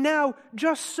 And now,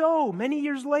 just so, many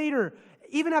years later,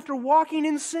 even after walking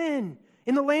in sin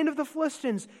in the land of the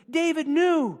Philistines, David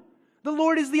knew the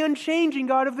Lord is the unchanging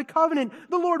God of the covenant.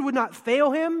 The Lord would not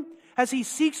fail him as he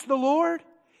seeks the Lord.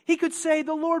 He could say,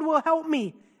 "The Lord will help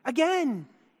me again.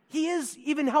 He is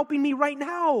even helping me right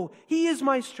now. He is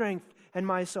my strength and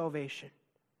my salvation."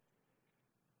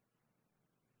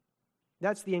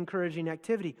 That's the encouraging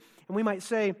activity. And we might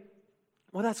say,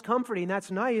 "Well, that's comforting, that's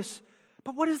nice.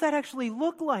 But what does that actually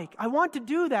look like? I want to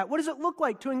do that. What does it look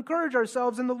like to encourage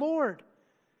ourselves in the Lord?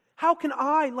 How can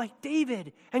I, like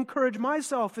David, encourage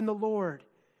myself in the Lord?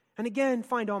 And again,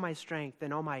 find all my strength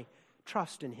and all my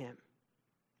trust in Him?"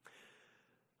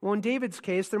 Well, in David's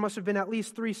case, there must have been at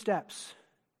least 3 steps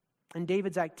in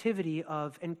David's activity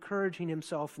of encouraging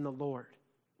himself in the Lord.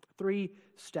 3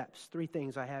 steps, 3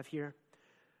 things I have here.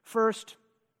 First,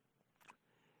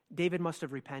 David must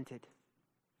have repented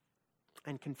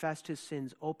and confessed his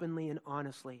sins openly and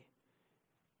honestly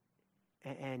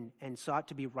and sought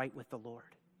to be right with the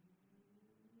Lord.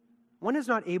 One is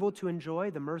not able to enjoy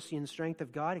the mercy and strength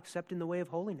of God except in the way of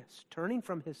holiness, turning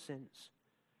from his sins.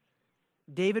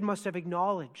 David must have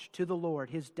acknowledged to the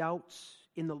Lord his doubts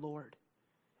in the Lord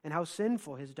and how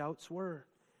sinful his doubts were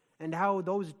and how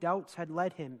those doubts had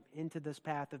led him into this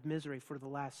path of misery for the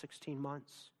last 16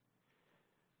 months.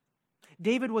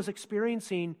 David was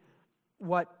experiencing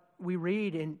what we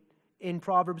read in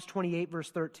Proverbs 28,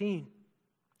 verse 13.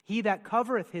 "He that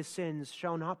covereth his sins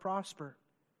shall not prosper,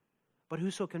 but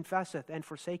whoso confesseth and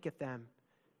forsaketh them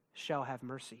shall have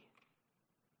mercy."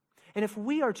 And if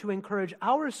we are to encourage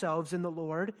ourselves in the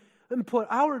Lord and put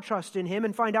our trust in Him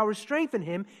and find our strength in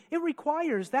Him, it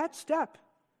requires that step.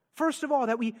 First of all,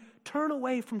 that we turn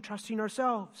away from trusting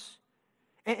ourselves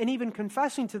and even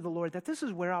confessing to the Lord that this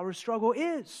is where our struggle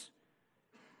is.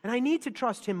 And I need to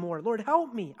trust Him more. Lord,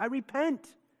 help me. I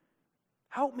repent.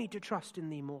 Help me to trust in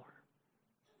Thee more.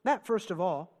 That, first of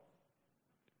all,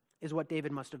 is what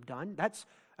David must have done. That's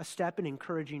a step in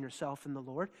encouraging yourself in the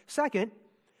Lord. Second,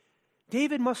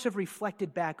 David must have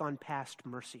reflected back on past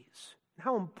mercies and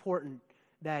how important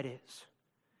that is.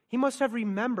 He must have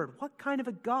remembered what kind of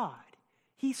a God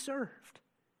he served.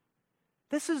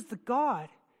 This is the God,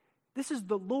 this is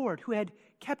the Lord who had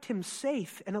kept him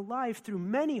safe and alive through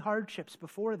many hardships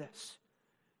before this.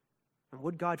 And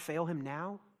would God fail him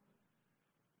now?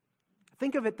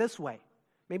 Think of it this way.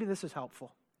 Maybe this is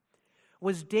helpful.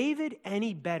 Was David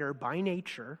any better by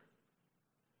nature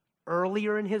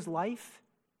earlier in his life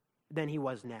than he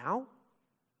was now?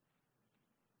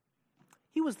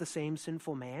 He was the same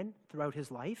sinful man throughout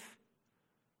his life.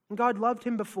 And God loved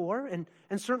him before, and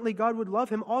certainly God would love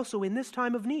him also in this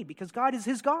time of need, because God is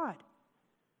his God.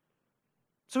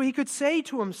 So he could say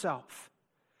to himself,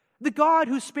 "The God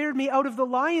who spared me out of the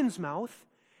lion's mouth,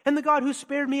 and the God who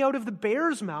spared me out of the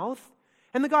bear's mouth,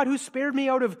 and the God who spared me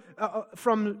out of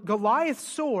from Goliath's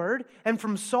sword and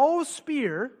from Saul's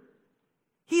spear,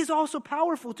 He is also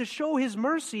powerful to show His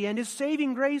mercy and His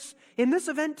saving grace in this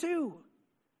event too."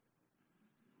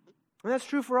 And that's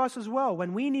true for us as well.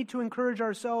 When we need to encourage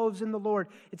ourselves in the Lord,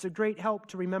 it's a great help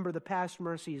to remember the past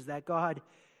mercies that God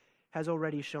has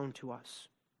already shown to us.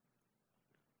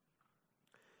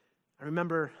 I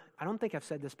remember, I don't think I've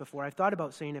said this before. I've thought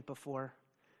about saying it before,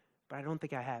 but I don't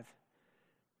think I have.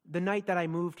 The night that I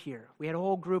moved here, we had a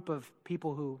whole group of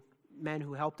men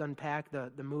who helped unpack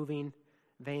the moving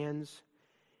vans.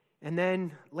 And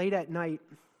then late at night,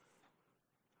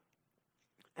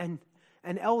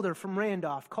 an elder from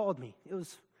Randolph called me. It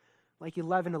was like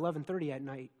 11:30 at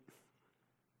night.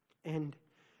 And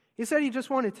he said he just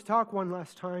wanted to talk one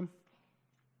last time.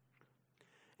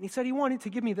 And he said he wanted to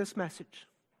give me this message.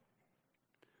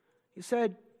 He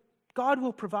said, God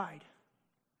will provide.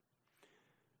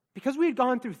 Because we had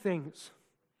gone through things.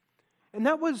 And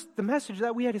that was the message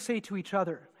that we had to say to each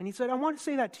other. And he said, I want to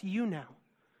say that to you now.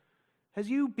 As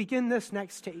you begin this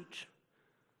next stage,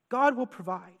 God will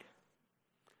provide.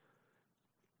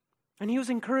 And he was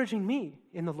encouraging me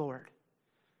in the Lord.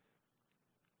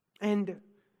 And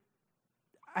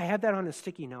I had that on a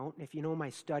sticky note. If you know my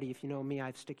study, if you know me, I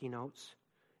have sticky notes.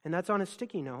 And that's on a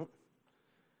sticky note.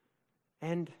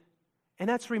 And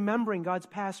that's remembering God's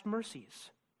past mercies.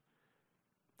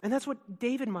 And that's what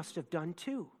David must have done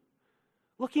too.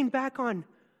 Looking back on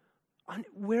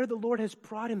where the Lord has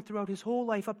brought him throughout his whole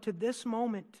life up to this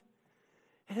moment.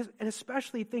 And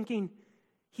especially thinking,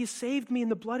 he saved me in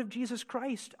the blood of Jesus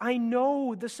Christ. I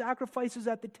know the sacrifices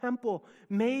at the temple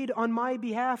made on my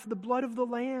behalf, the blood of the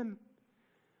Lamb.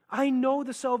 I know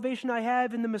the salvation I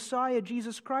have in the Messiah,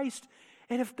 Jesus Christ.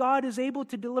 And if God is able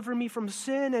to deliver me from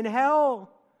sin and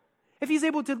hell, if he's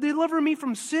able to deliver me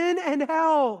from sin and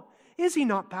hell, is he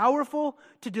not powerful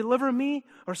to deliver me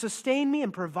or sustain me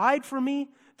and provide for me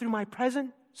through my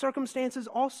present circumstances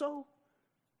also?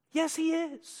 Yes, he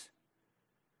is.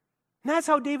 And that's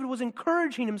how David was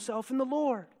encouraging himself in the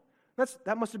Lord.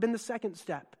 That must have been the second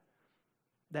step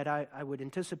that I would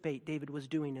anticipate David was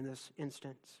doing in this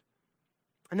instance.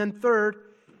 And then third,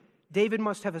 David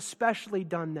must have especially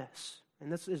done this.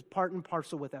 And this is part and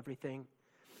parcel with everything.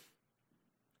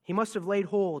 He must have laid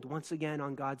hold once again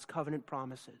on God's covenant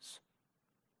promises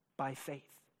by faith.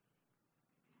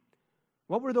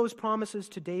 What were those promises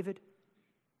to David?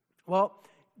 Well,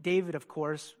 David, of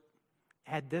course,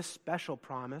 had this special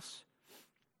promise.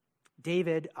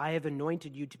 David, I have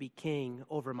anointed you to be king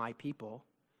over my people.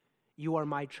 You are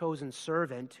my chosen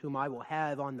servant, whom I will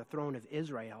have on the throne of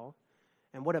Israel.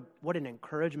 And what an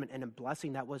encouragement and a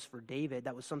blessing that was for David.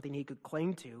 That was something he could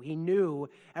cling to. He knew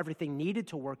everything needed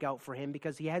to work out for him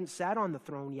because he hadn't sat on the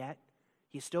throne yet.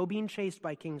 He's still being chased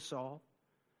by King Saul.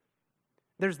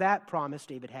 There's that promise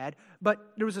David had, but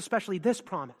there was especially this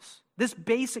promise, this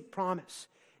basic promise.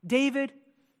 David,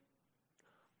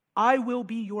 I will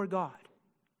be your God,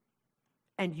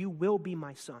 and you will be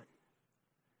my son.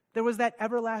 There was that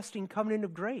everlasting covenant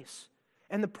of grace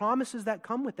and the promises that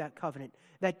come with that covenant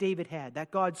that David had, that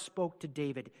God spoke to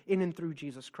David in and through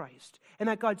Jesus Christ, and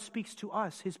that God speaks to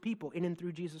us, his people, in and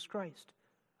through Jesus Christ.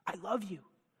 I love you.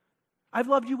 I've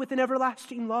loved you with an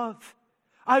everlasting love.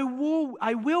 I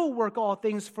will work all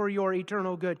things for your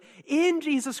eternal good. In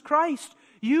Jesus Christ,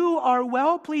 you are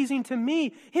well-pleasing to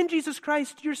me. In Jesus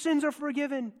Christ, your sins are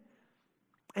forgiven.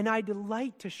 And I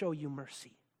delight to show you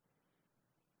mercy.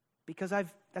 Because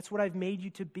that's what I've made you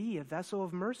to be, a vessel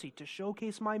of mercy, to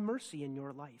showcase my mercy in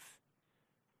your life.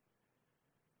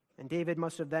 And David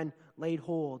must have then laid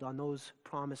hold on those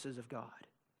promises of God.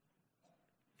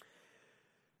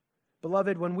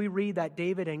 Beloved, when we read that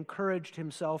David encouraged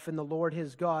himself in the Lord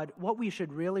his God, what we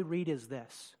should really read is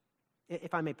this,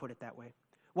 if I may put it that way.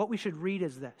 What we should read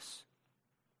is this.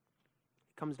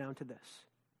 It comes down to this.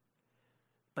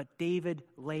 But David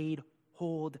laid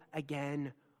hold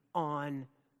again on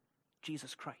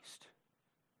Jesus Christ.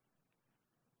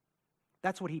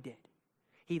 That's what he did.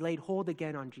 He laid hold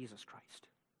again on Jesus Christ.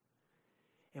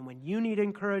 And when you need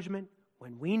encouragement,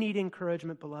 when we need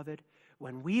encouragement, beloved,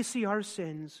 when we see our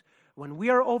sins, when we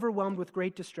are overwhelmed with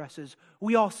great distresses,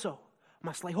 we also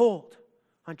must lay hold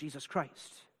on Jesus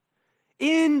Christ.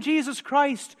 In Jesus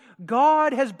Christ,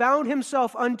 God has bound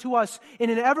himself unto us in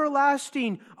an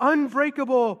everlasting,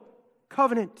 unbreakable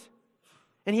covenant.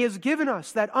 And he has given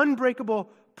us that unbreakable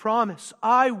promise.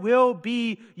 I will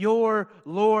be your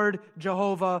Lord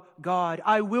Jehovah God.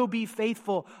 I will be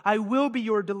faithful. I will be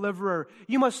your deliverer.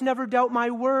 You must never doubt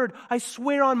my word. I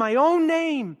swear on my own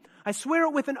name. I swear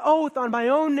it with an oath on my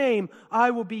own name. I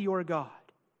will be your God.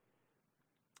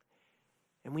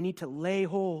 And we need to lay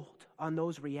hold on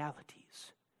those realities.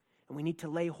 And we need to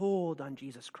lay hold on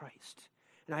Jesus Christ.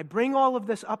 And I bring all of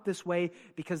this up this way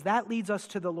because that leads us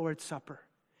to the Lord's Supper.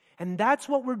 And that's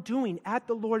what we're doing at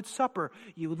the Lord's Supper.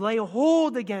 You lay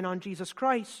hold again on Jesus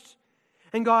Christ.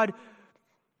 And God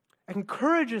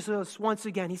encourages us once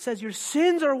again. He says, your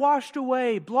sins are washed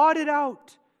away, blotted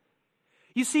out.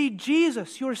 You see,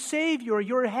 Jesus, your Savior,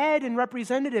 your head and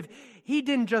representative, he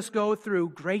didn't just go through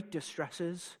great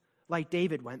distresses like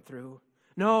David went through.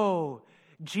 No,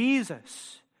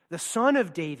 Jesus, the Son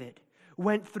of David,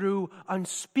 went through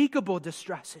unspeakable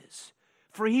distresses.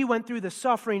 For he went through the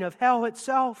suffering of hell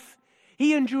itself.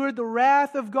 He endured the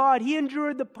wrath of God. He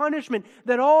endured the punishment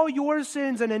that all your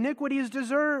sins and iniquities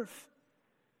deserve.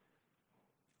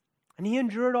 And he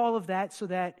endured all of that so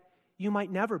that you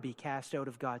might never be cast out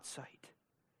of God's sight.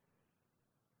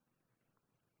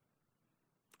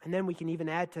 And then we can even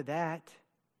add to that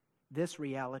this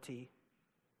reality.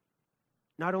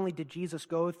 Not only did Jesus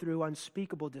go through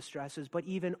unspeakable distresses, but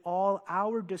even all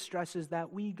our distresses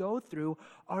that we go through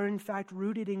are in fact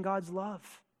rooted in God's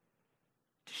love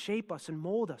to shape us and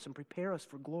mold us and prepare us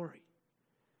for glory.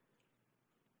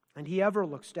 And he ever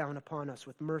looks down upon us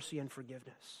with mercy and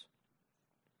forgiveness.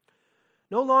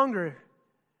 No longer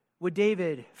would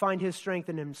David find his strength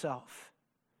in himself.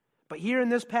 But here in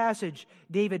this passage,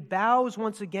 David bows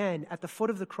once again at the foot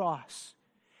of the cross,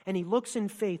 and he looks in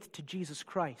faith to Jesus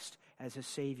Christ as his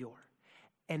Savior.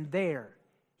 And there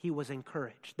he was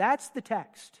encouraged. That's the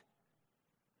text.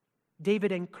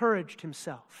 David encouraged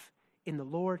himself in the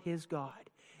Lord his God.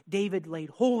 David laid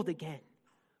hold again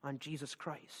on Jesus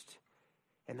Christ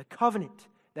and the covenant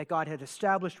that God had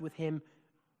established with him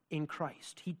in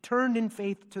Christ. He turned in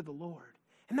faith to the Lord.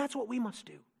 And that's what we must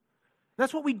do.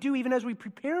 That's what we do even as we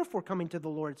prepare for coming to the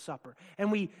Lord's Supper.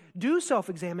 And we do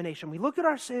self-examination. We look at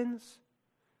our sins.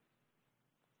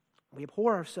 We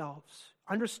abhor ourselves,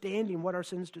 understanding what our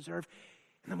sins deserve.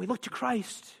 And then we look to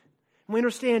Christ. And we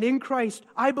understand in Christ,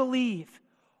 I believe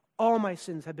all my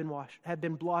sins have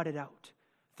been blotted out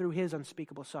through his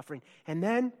unspeakable suffering. And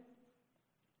then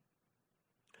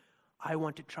I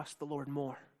want to trust the Lord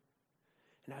more.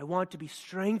 And I want to be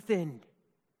strengthened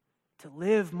to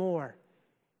live more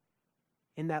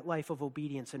in that life of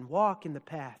obedience and walk in the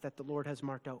path that the Lord has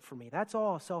marked out for me. That's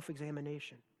all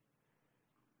self-examination.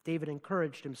 David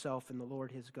encouraged himself in the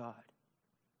Lord his God.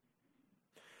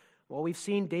 Well, we've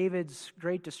seen David's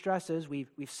great distresses. We've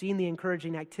seen the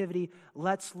encouraging activity.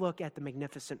 Let's look at the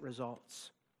magnificent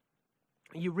results.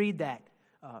 You read that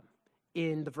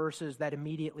in the verses that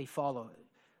immediately follow.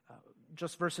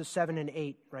 Just verses 7 and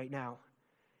 8 right now.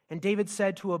 And David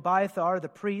said to Abiathar the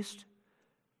priest,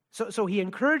 so he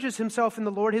encourages himself in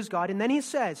the Lord his God, and then he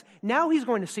says, now he's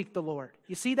going to seek the Lord.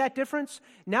 You see that difference?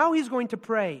 Now he's going to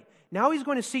pray. Now he's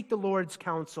going to seek the Lord's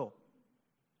counsel.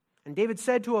 And David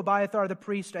said to Abiathar the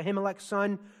priest, Ahimelech's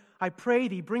son, I pray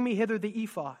thee, bring me hither the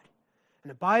ephod.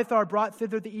 And Abiathar brought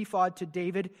thither the ephod to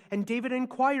David, and David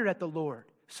inquired at the Lord,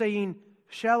 saying,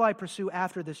 shall I pursue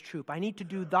after this troop? I need to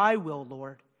do thy will,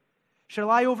 Lord. Shall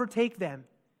I overtake them?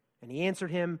 And he answered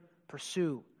him,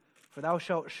 pursue, for thou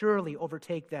shalt surely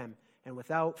overtake them, and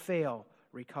without fail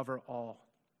recover all.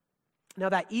 Now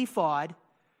that ephod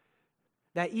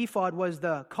was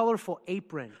the colorful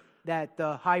apron that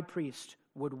the high priest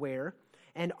would wear.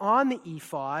 And on the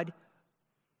ephod,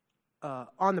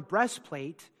 on the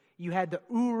breastplate, you had the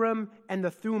Urim and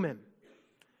the Thummim,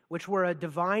 which were a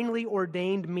divinely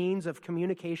ordained means of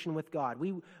communication with God.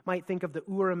 We might think of the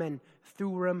Urim and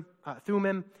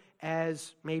Thummim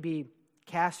as maybe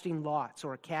casting lots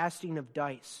or a casting of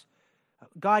dice.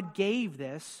 God gave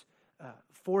this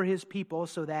for his people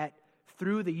so that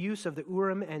through the use of the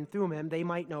Urim and Thummim, they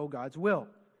might know God's will.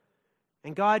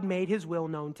 And God made his will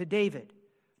known to David.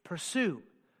 Pursue,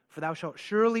 for thou shalt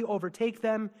surely overtake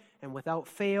them, and without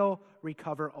fail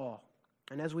recover all.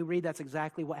 And as we read, that's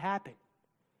exactly what happened.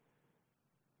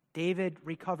 David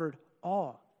recovered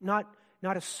all. Not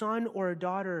a son or a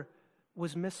daughter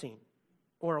was missing,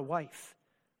 or a wife,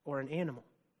 or an animal.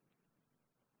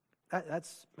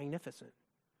 That's magnificent.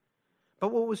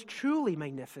 But what was truly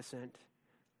magnificent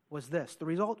was this. The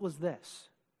result was this.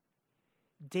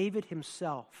 David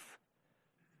himself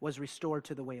was restored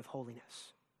to the way of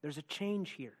holiness. There's a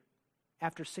change here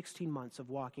after 16 months of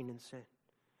walking in sin.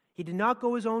 He did not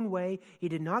go his own way. He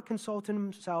did not consult in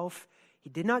himself. He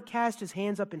did not cast his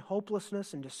hands up in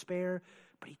hopelessness and despair,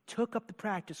 but he took up the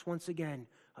practice once again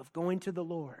of going to the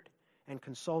Lord and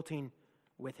consulting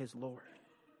with his Lord.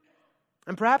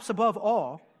 And perhaps above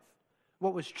all,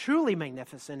 what was truly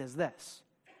magnificent is this,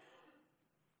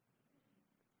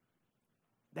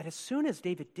 that as soon as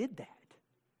David did that,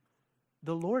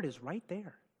 the Lord is right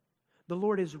there. The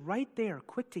Lord is right there,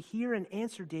 quick to hear and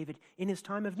answer David in his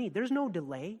time of need. There's no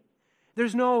delay.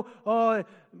 There's no,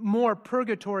 more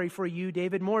purgatory for you,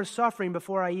 David, more suffering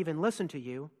before I even listen to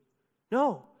you.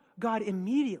 No, God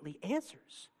immediately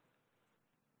answers.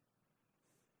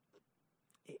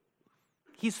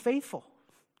 He's faithful.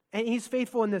 And he's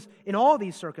faithful in all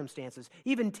these circumstances,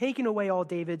 even taking away all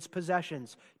David's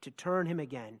possessions to turn him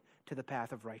again to the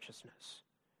path of righteousness.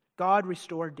 God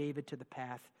restored David to the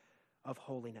path of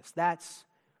holiness. That's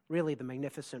really the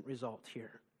magnificent result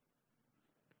here.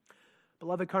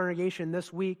 Beloved congregation,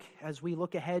 this week, as we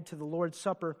look ahead to the Lord's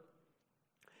Supper,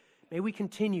 may we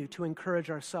continue to encourage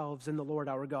ourselves in the Lord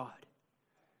our God.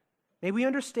 May we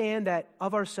understand that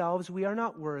of ourselves we are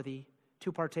not worthy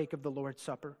to partake of the Lord's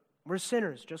Supper. We're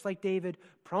sinners, just like David,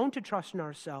 prone to trust in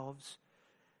ourselves.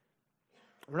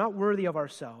 We're not worthy of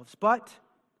ourselves, but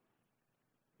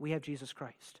we have Jesus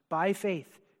Christ. By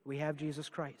faith, we have Jesus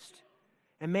Christ.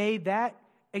 And may that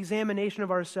examination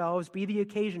of ourselves be the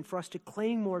occasion for us to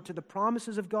cling more to the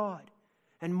promises of God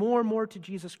and more to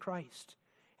Jesus Christ.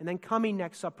 And then coming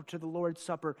next supper to the Lord's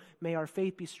Supper, may our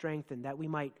faith be strengthened that we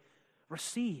might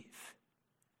receive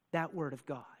that word of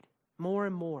God more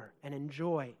and more and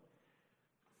enjoy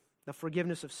the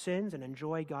forgiveness of sins and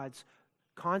enjoy God's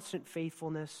constant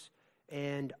faithfulness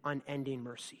and unending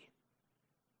mercy.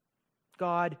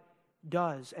 God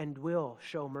does and will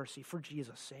show mercy for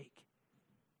Jesus' sake.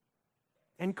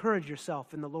 Encourage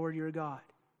yourself in the Lord your God,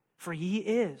 for He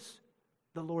is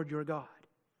the Lord your God.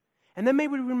 And then may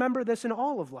we remember this in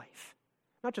all of life,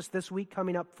 not just this week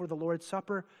coming up for the Lord's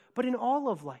Supper, but in all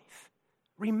of life.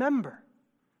 Remember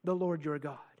the Lord your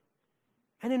God.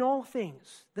 And in all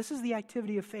things, this is the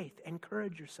activity of faith.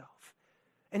 Encourage yourself.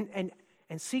 And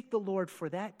seek the Lord for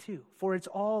that too, for it's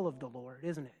all of the Lord,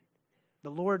 isn't it? The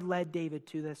Lord led David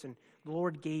to this, and the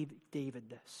Lord gave David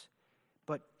this.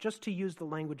 But just to use the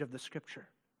language of the Scripture,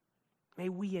 may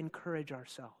we encourage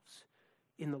ourselves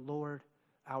in the Lord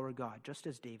our God, just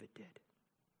as David did.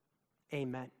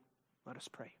 Amen. Let us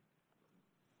pray.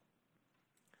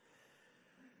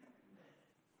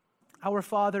 Our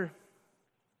Father,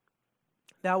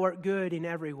 Thou art good in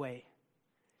every way.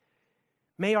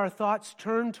 May our thoughts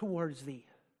turn towards Thee,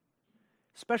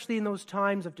 especially in those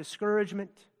times of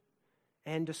discouragement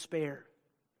and despair.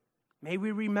 May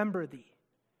we remember Thee.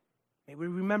 May we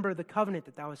remember the covenant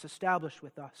that Thou hast established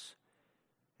with us.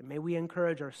 And may we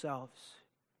encourage ourselves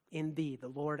in Thee, the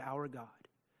Lord our God.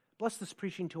 Bless this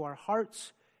preaching to our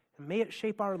hearts, and may it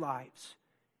shape our lives.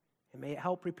 And may it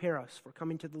help prepare us for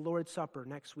coming to the Lord's Supper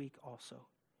next week also.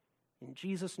 In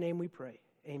Jesus' name we pray.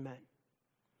 Amen.